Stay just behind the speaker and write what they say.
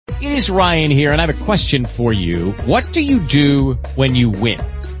It is Ryan here, and I have a question for you. What do you do when you win?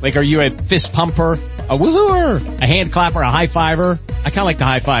 Like, are you a fist pumper, a woo-hooer, a hand clapper, a high-fiver? I kind of like the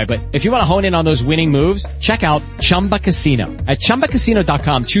high-five, but if you want to hone in on those winning moves, check out Chumba Casino. At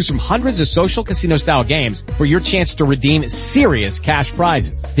ChumbaCasino.com, choose from hundreds of social casino-style games for your chance to redeem serious cash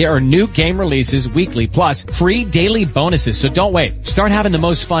prizes. There are new game releases weekly, plus free daily bonuses, so don't wait. Start having the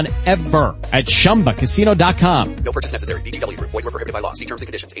most fun ever at ChumbaCasino.com. No purchase necessary. VGW Group. Void where prohibited by law. See terms and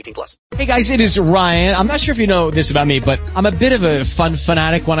conditions. 18+. Hey guys, it is Ryan. I'm not sure if you know this about me, but I'm a bit of a fun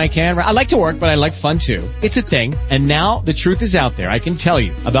fanatic when I can. I like to work, but I like fun too. It's a thing. And now the truth is out there. I can tell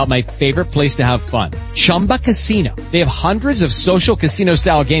you about my favorite place to have fun. Chumba Casino. They have hundreds of social casino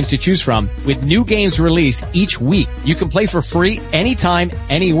style games to choose from with new games released each week. You can play for free anytime,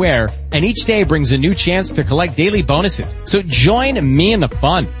 anywhere. And each day brings a new chance to collect daily bonuses. So join me in the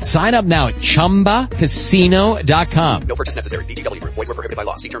fun. Sign up now at ChumbaCasino.com. No purchase necessary. VGW Group. Void where prohibited by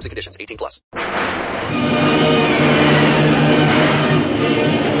law. See terms and conditions. 18+.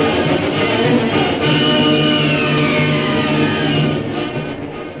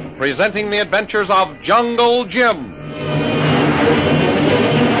 Presenting the adventures of Jungle Jim.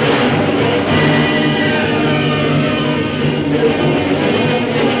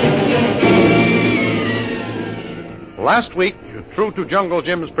 Last week, true to Jungle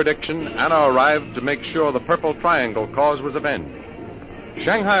Jim's prediction, Anna arrived to make sure the Purple Triangle cause was avenged.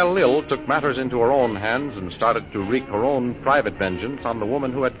 Shanghai Lil took matters into her own hands and started to wreak her own private vengeance on the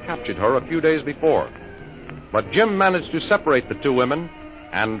woman who had captured her a few days before. But Jim managed to separate the two women,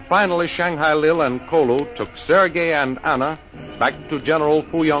 and finally Shanghai Lil and Kolu took Sergei and Anna back to General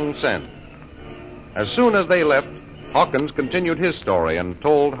Fu Yong-sen. As soon as they left, Hawkins continued his story and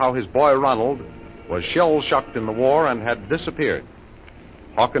told how his boy Ronald was shell-shocked in the war and had disappeared.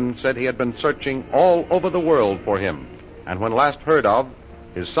 Hawkins said he had been searching all over the world for him, and when last heard of,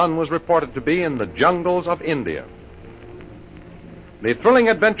 his son was reported to be in the jungles of India. The thrilling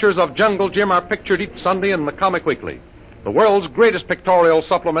adventures of Jungle Jim are pictured each Sunday in the Comic Weekly, the world's greatest pictorial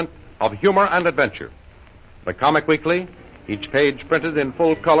supplement of humor and adventure. The Comic Weekly, each page printed in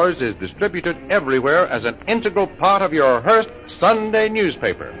full colors, is distributed everywhere as an integral part of your Hearst Sunday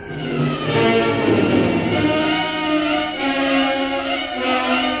newspaper.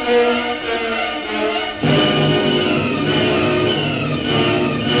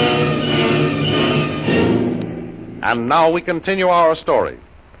 And now we continue our story.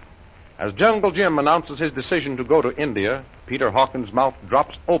 As Jungle Jim announces his decision to go to India, Peter Hawkins' mouth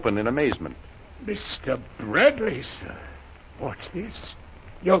drops open in amazement. Mr. Bradley, sir. What's this?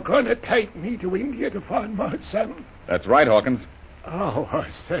 You're going to take me to India to find my son? That's right, Hawkins. Oh, I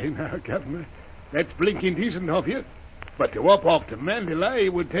say now, Governor. That's blinking decent of you. But to up off to Mandalay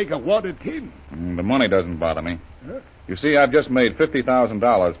would take a wad of tin. The money doesn't bother me. Huh? You see, I've just made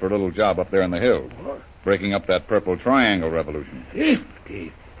 $50,000 for a little job up there in the hills. What? Breaking up that Purple Triangle revolution.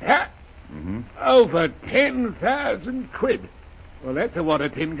 50? Mm-hmm. Over 10,000 quid. Well, that's a wad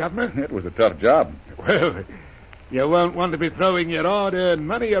of tin, Governor. It was a tough job. Well, you won't want to be throwing your hard-earned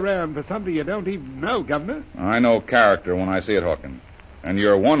money around for something you don't even know, Governor. I know character when I see it, Hawkins. And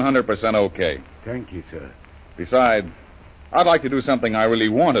you're 100% okay. Thank you, sir. Besides, I'd like to do something I really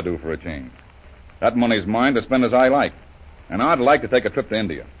want to do for a change. That money's mine to spend as I like. And I'd like to take a trip to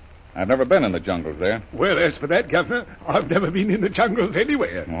India. I've never been in the jungles there. Well, as for that, Governor, I've never been in the jungles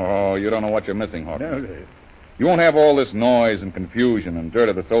anywhere. Oh, you don't know what you're missing, Hawkins. No, sir. You won't have all this noise and confusion and dirt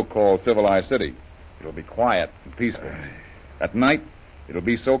of the so-called civilized city. It'll be quiet and peaceful. At night, it'll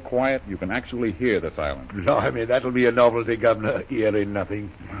be so quiet you can actually hear the silence. Blimey, that'll be a novelty, Governor, hearing nothing.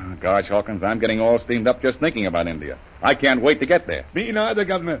 Gosh, Hawkins, I'm getting all steamed up just thinking about India. I can't wait to get there. Me neither,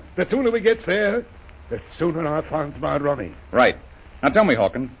 Governor. The sooner we gets there, the sooner I finds my Ronnie. Right. Now tell me,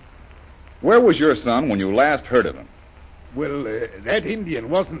 Hawkins, where was your son when you last heard of him? Well, that Indian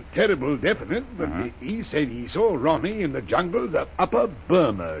wasn't terrible definite, but he said he saw Ronnie in the jungles of Upper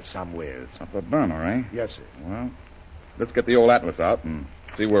Burma somewhere. Upper Burma, eh? Yes, sir. Well, let's get the old atlas out and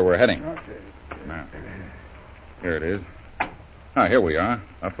see where we're heading. Okay. Now, here it is. Ah, here we are,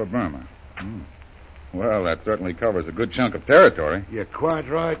 Upper Burma. Well, that certainly covers a good chunk of territory. You're quite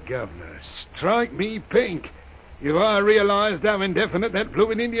right, Governor. Strike me pink. If I realized how indefinite that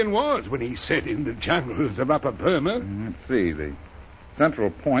blue Indian was when he said in the jungles of Upper Burma. Let's see. The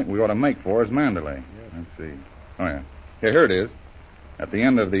central point we ought to make for is Mandalay. Yes. Let's see. Oh, yeah. Here it is. At the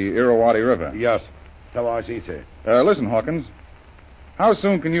end of the Irrawaddy River. Yes. So I see, sir. Listen, Hawkins. How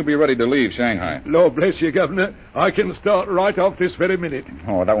soon can you be ready to leave Shanghai? Lord bless you, Governor. I can start right off this very minute.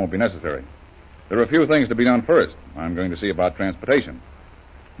 Oh, that won't be necessary. There are a few things to be done first. I'm going to see about transportation.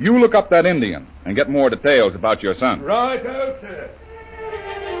 You look up that Indian and get more details about your son. Right out, sir.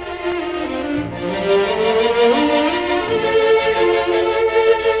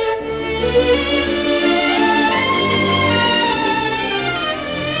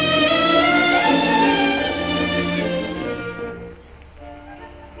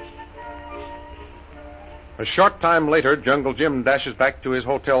 A short time later, Jungle Jim dashes back to his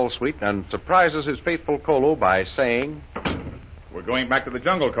hotel suite and surprises his faithful Kolo by saying, We're going back to the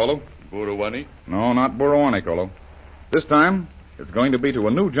jungle, Kolo. Burrawani? No, not Burrawani, Kolo. This time, it's going to be to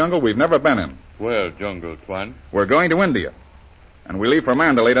a new jungle we've never been in. Where, Jungle Twan? We're going to India. And we leave for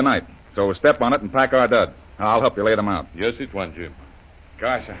Mandalay tonight. So step on it and pack our duds. I'll help you lay them out. Yes, it Twan, Jim.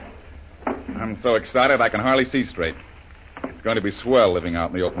 Gosh, I'm so excited I can hardly see straight. It's going to be swell living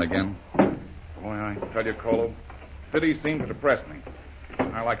out in the open again. Boy, I tell you, Kolo, cities seem to depress me.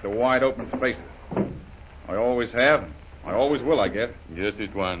 I like the wide open spaces. I always have, and I always will, I guess. Yes,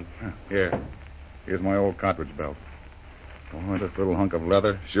 it Twan. Here's my old cartridge belt. Boy, this little hunk of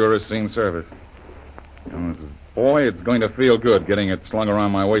leather sure has seen service. Boy, it's going to feel good getting it slung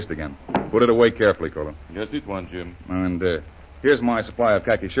around my waist again. Put it away carefully, Kolo. Yes, it Twan, Jim. And here's my supply of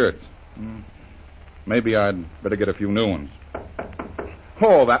khaki shirts. Maybe I'd better get a few new ones.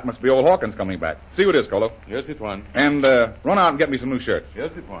 Oh, that must be old Hawkins coming back. See who it is, Kolo. Yes, it Twan. And run out and get me some new shirts.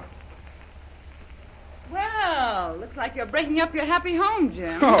 Yes, it Twan. Well, looks like you're breaking up your happy home,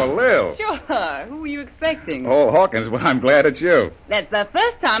 Jim. Oh, Lil. Sure. Who were you expecting? Oh, Hawkins, well, I'm glad it's you. That's the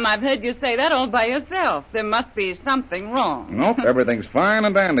first time I've heard you say that all by yourself. There must be something wrong. Nope, everything's fine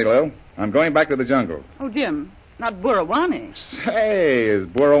and dandy, Lil. I'm going back to the jungle. Oh, Jim, not Burrawani. Say, is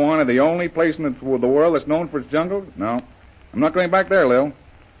Burrawani the only place in the world that's known for its jungles? No. I'm not going back there, Lil.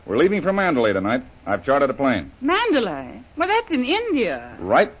 We're leaving for Mandalay tonight. I've chartered a plane. Mandalay? Well, that's in India.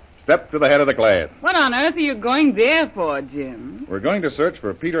 Right. Step to the head of the class. What on earth are you going there for, Jim? We're going to search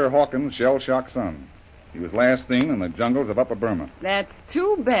for Peter Hawkins' shell-shocked son. He was last seen in the jungles of Upper Burma. That's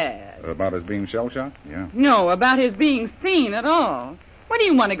too bad. About his being shell-shocked? Yeah. No, about his being seen at all. What do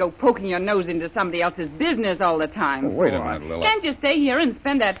you want to go poking your nose into somebody else's business all the time Oh, wait a for? minute, Lil. Can't you stay here and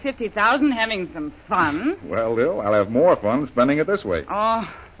spend that $50,000 having some fun? Well, Lil, I'll have more fun spending it this way.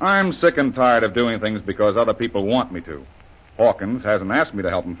 Oh, I'm sick and tired of doing things because other people want me to. Hawkins hasn't asked me to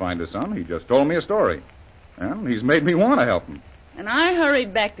help him find his son. He just told me a story. And he's made me want to help him. and I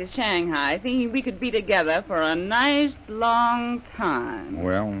hurried back to Shanghai thinking we could be together for a nice long time.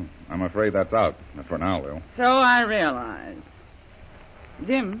 Well, I'm afraid that's out for now, Lil. So I realized.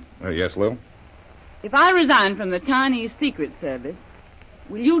 Jim, Yes, Lil? if I resign from the Chinese Secret Service,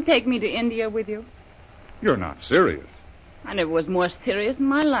 will you take me to India with you? You're not serious. I never was more serious in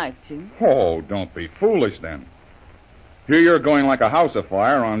my life, Jim. Oh, don't be foolish, then. Here you're going like a house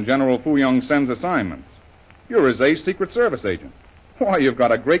afire on General Fu Yong Sen's assignments. You're his ace Secret Service agent. Why, you've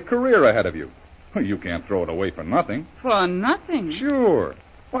got a great career ahead of you. You can't throw it away for nothing. For nothing. Sure.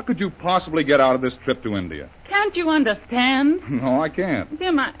 What could you possibly get out of this trip to India? Can't you understand? No, I can't.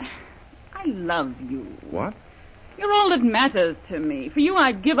 Jim, I love you. What? You're all that matters to me. For you,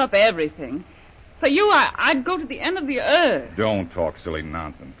 I'd give up everything. For you, I'd go to the end of the earth. Don't talk silly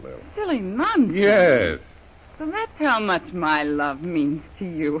nonsense, Lil. Silly nonsense. Yes. So that's how much my love means to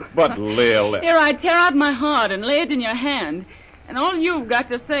you. But, Lil... Here, I tear out my heart and lay it in your hand. And all you've got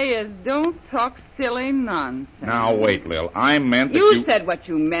to say is, don't talk silly nonsense. Now, wait, Lil. I meant that You said what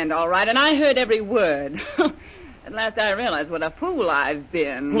you meant, all right, and I heard every word. At last I realized what a fool I've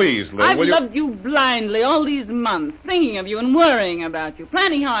been. Please, Lil, I've will you- loved you blindly all these months, thinking of you and worrying about you,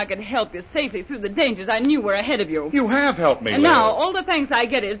 planning how I could help you safely through the dangers I knew were ahead of you. You have helped me, And Lil. now, all the thanks I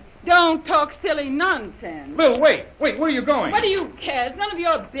get is, don't talk silly nonsense. Lil, wait. Wait, where are you going? What do you care? It's none of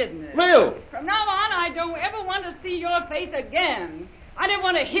your business. Lil! From now on, I don't ever want to see your face again. I don't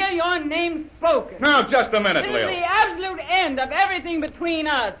want to hear your name spoken. Now, just a minute, This Lil. is the absolute end of everything between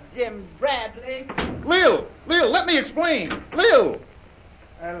us, Jim Bradley. Lil! Lil, let me explain. Lil!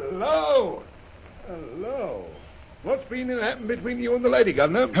 Hello. What's been happening between you and the lady,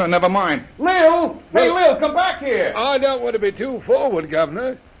 Governor? Never mind. Lil! Hey, Lil, come back here. I don't want to be too forward,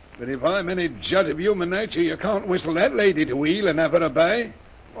 Governor. But if I'm any judge of human nature, you can't whistle that lady to heel and have her obey.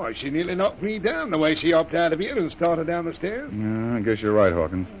 Why, she nearly knocked me down the way she hopped out of here and started down the stairs. Yeah, I guess you're right,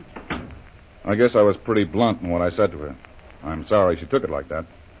 Hawkins. I guess I was pretty blunt in what I said to her. I'm sorry she took it like that.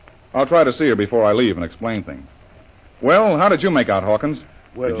 I'll try to see her before I leave and explain things. Well, how did you make out, Hawkins?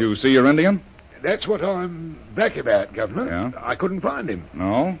 Well- Did you see your Indian? That's what I'm back about, Governor. Yeah? I couldn't find him.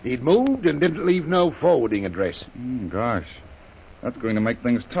 No? He'd moved and didn't leave no forwarding address. Gosh. That's going to make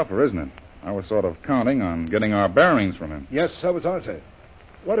things tougher, isn't it? I was sort of counting on getting our bearings from him. Yes, so was I, sir.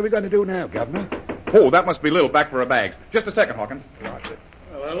 What are we going to do now, Governor? Oh, that must be Lil back for her bags. Just a second, Hawkins. Well,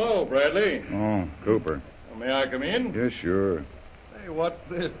 hello, Bradley. Oh, Cooper. May I come in? Yes, sure. Hey, what's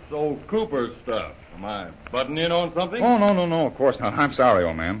this old Cooper stuff? Am I butting in on something? Oh, no, of course not. I'm sorry,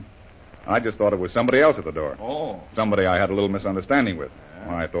 old man. I just thought it was somebody else at the door. Oh. Somebody I had a little misunderstanding with.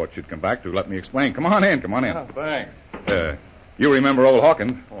 I thought you'd come back to let me explain. Come on in. Thanks. You remember old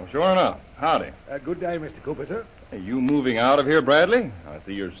Hawkins? Well, sure enough. Howdy. Good day, Mr. Cooper, sir. Hey, you moving out of here, Bradley? I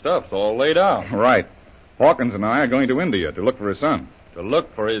see your stuff's all laid out. Right. Hawkins and I are going to India to look for his son. To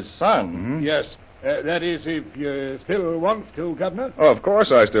look for his son. Mm-hmm. Yes. That is, if you still want to, Governor. Oh, of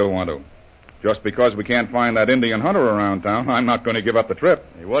course I still want to. Just because we can't find that Indian hunter around town, I'm not going to give up the trip.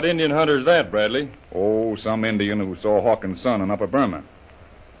 Hey, what Indian hunter's that, Bradley? Oh, some Indian who saw Hawkins' son in Upper Burma.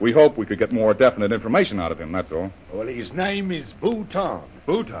 We hope we could get more definite information out of him, that's all. Well, his name is Bhutan.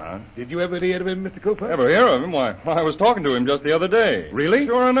 Bhutan? Did you ever hear of him, Mr. Cooper? Ever hear of him? Why, I was talking to him just the other day. Really?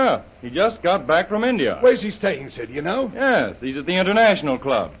 Sure enough. He just got back from India. Where's he staying, sir, do you know? Yes, he's at the International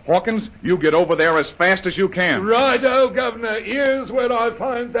Club. Hawkins, you get over there as fast as you can. Righto, Governor. Here's where I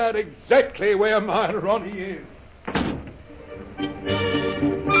find out exactly where my Ronnie is.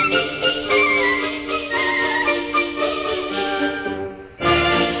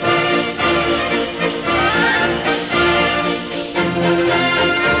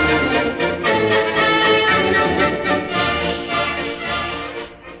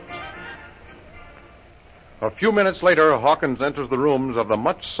 A few minutes later, Hawkins enters the rooms of the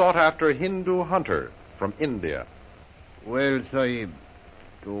much-sought-after Hindu hunter from India. Well, Sahib,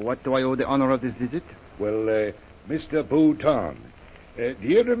 to what do I owe the honor of this visit? Well, Mr. Bhutan, do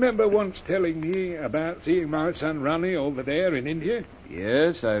you remember once telling me about seeing my son Ronnie over there in India?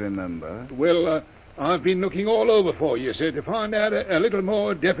 Yes, I remember. Well, I've been looking all over for you, sir, to find out a little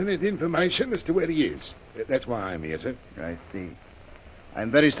more definite information as to where he is. That's why I'm here, sir. I see. I'm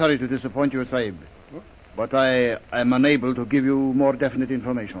very sorry to disappoint you, Sahib. But I am unable to give you more definite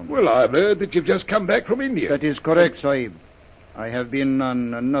information. Well, I've heard that you've just come back from India. That is correct, Sahib. I have been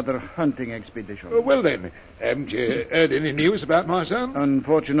on another hunting expedition. Well, then, haven't you heard any news about my son?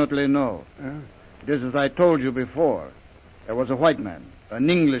 Unfortunately, no. It is as I told you before. There was a white man, an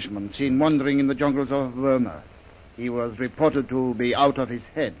Englishman, seen wandering in the jungles of Burma. He was reported to be out of his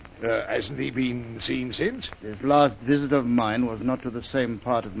head. Hasn't he been seen since? This last visit of mine was not to the same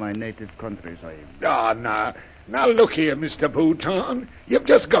part of my native country, Sahib. No. Now, look here, Mr. Bhutan. You've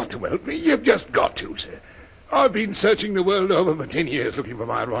just got to help me. You've just got to, sir. I've been searching the world over for 10 years looking for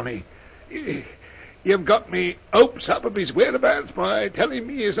my Ronnie. You've got me hopes up of his whereabouts by telling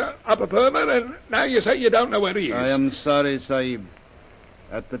me he's up at Burma, and now you say you don't know where he is. I am sorry, Sahib.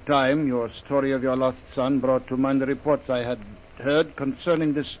 At the time, your story of your lost son brought to mind the reports I had heard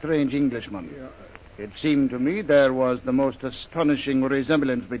concerning this strange Englishman. Yeah. It seemed to me there was the most astonishing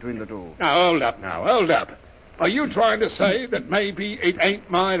resemblance between the two. Now, hold up. Are you trying to say that maybe it ain't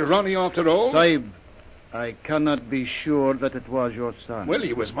my Ronnie after all? Sahib, I cannot be sure that it was your son. Well,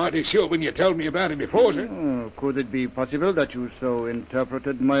 you was mighty sure when you told me about him before, sir. Oh, could it be possible that you so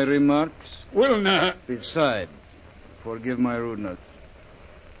interpreted my remarks? Well, now... Besides, forgive my rudeness.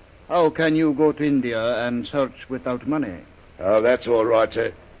 How can you go to India and search without money? Oh, that's all right,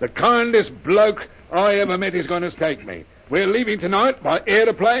 sir. The kindest bloke I ever met is going to take me. We're leaving tonight by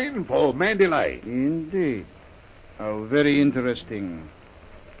aeroplane for Mandalay. Indeed. How very interesting.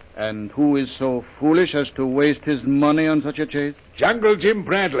 And who is so foolish as to waste his money on such a chase? Jungle Jim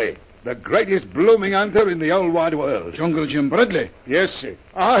Bradley, the greatest blooming hunter in the whole wide world. Jungle Jim Bradley? Yes, sir.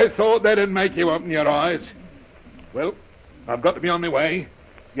 I thought that'd make you open your eyes. Well, I've got to be on my way.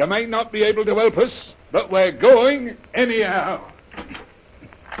 You may not be able to help us, but we're going anyhow.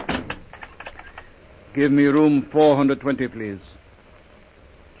 Give me room 420, please.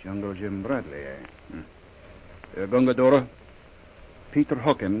 Jungle Jim Bradley, Gungadora, Peter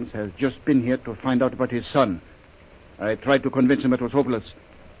Hawkins has just been here to find out about his son. I tried to convince him it was hopeless,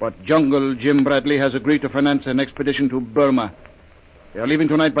 but Jungle Jim Bradley has agreed to finance an expedition to Burma. They are leaving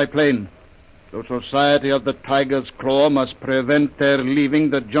tonight by plane. The Society of the Tiger's Claw must prevent their leaving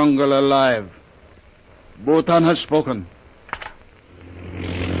the jungle alive. Bhutan has spoken.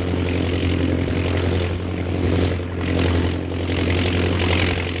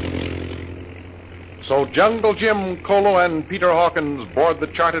 So Jungle Jim, Kolo, and Peter Hawkins board the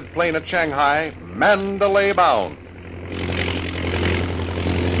chartered plane at Shanghai, Mandalay bound.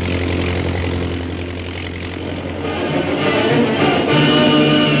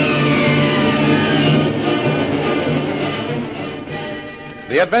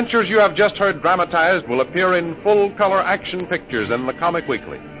 The adventures you have just heard dramatized will appear in full-color action pictures in the Comic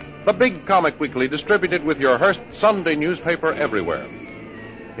Weekly, the big Comic Weekly distributed with your Hearst Sunday newspaper everywhere.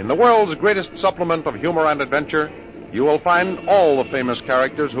 In the world's greatest supplement of humor and adventure, you will find all the famous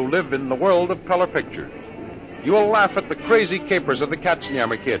characters who live in the world of color pictures. You will laugh at the crazy capers of the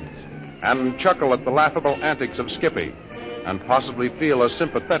Katzenjammer Kids, and chuckle at the laughable antics of Skippy, and possibly feel a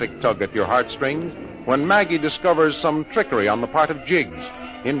sympathetic tug at your heartstrings when Maggie discovers some trickery on the part of Jiggs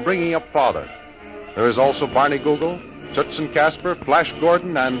in bringing up Father. There is also Barney Google, Toots and Casper, Flash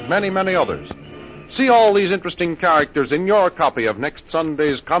Gordon, and many, many others. See all these interesting characters in your copy of next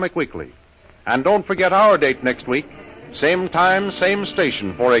Sunday's Comic Weekly. And don't forget our date next week, same time, same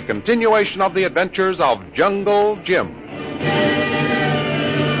station, for a continuation of the adventures of Jungle Jim.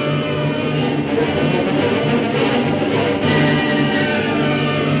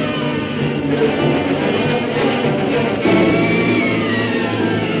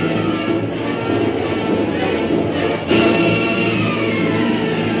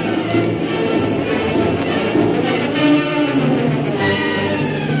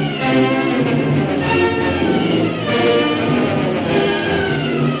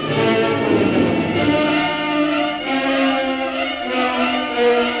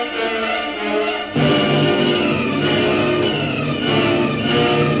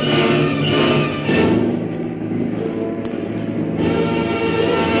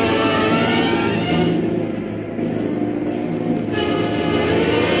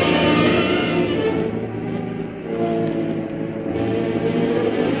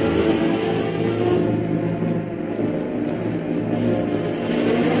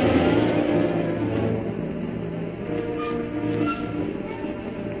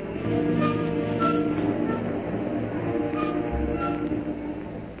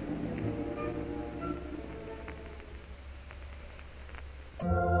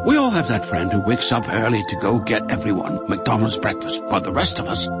 We all have that friend who wakes up early to go get everyone McDonald's breakfast, while the rest of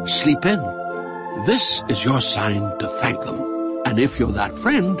us sleep in. This is your sign to thank them. And if you're that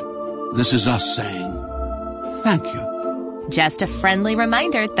friend, this is us saying thank you. Just a friendly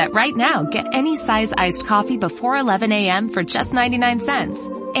reminder that right now, get any size iced coffee before 11 a.m. for just 99 cents.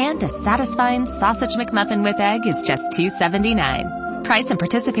 And a satisfying sausage McMuffin with egg is just $2.79. Price and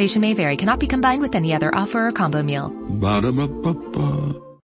participation may vary. Cannot be combined with any other offer or combo meal. Ba-da-ba-ba-ba.